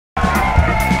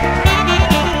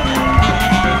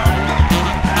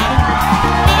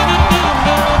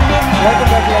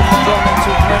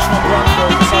International Grand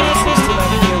Prix 2016. I'm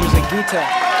here with Agita,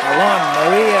 Alon,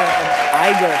 Maria, and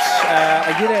Aigars.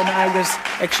 Agita and Aigars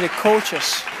actually coaches.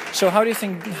 So how do you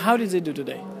think? How did they do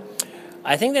today?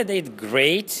 I think that they did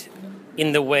great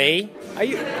in the way. Are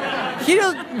you? He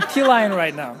lying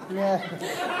right now. Yeah.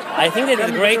 I think they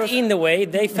did great in the way.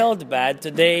 They felt bad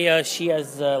today. She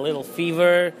has a little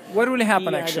fever. What really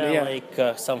happened He actually? had,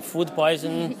 Yeah. some food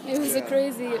poison. It was a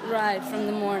crazy ride from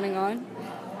the morning on.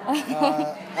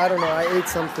 I don't know. I ate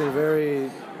something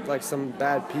very, like some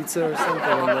bad pizza or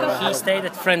something. And, He stayed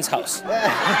at friend's house. I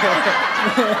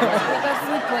got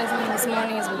food poisoning this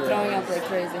morning. He's been throwing up like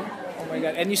crazy. Oh my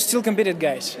God! And you still competed,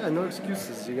 guys. yeah, no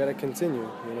excuses. You gotta continue.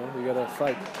 You know, you gotta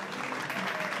fight.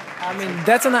 I mean,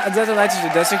 that's an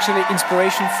attitude. That's actually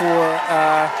inspiration for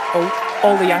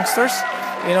all the youngsters.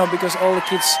 You know, because all the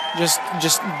kids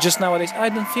just nowadays, I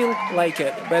don't feel like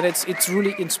it, but it's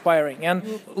really inspiring. And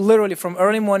literally from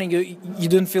early morning, you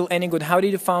didn't feel any good. How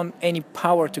did you found any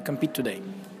power to compete today?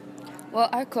 Well,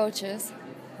 our coaches,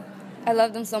 I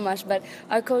love them so much, but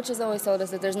our coaches always told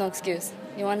us that there's no excuse.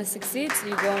 You want to succeed, so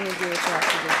you go and you do what you have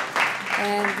to do.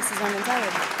 And this is our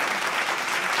mentality.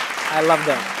 I love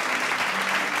that.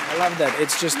 I love that.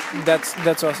 It's just that's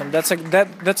awesome. That's a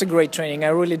great training. I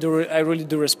really do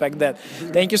respect that.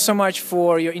 Thank you so much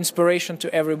for your inspiration to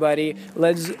everybody.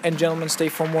 Ladies and gentlemen, stay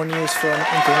for more news from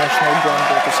International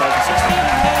Grand Prix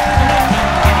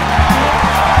 2016.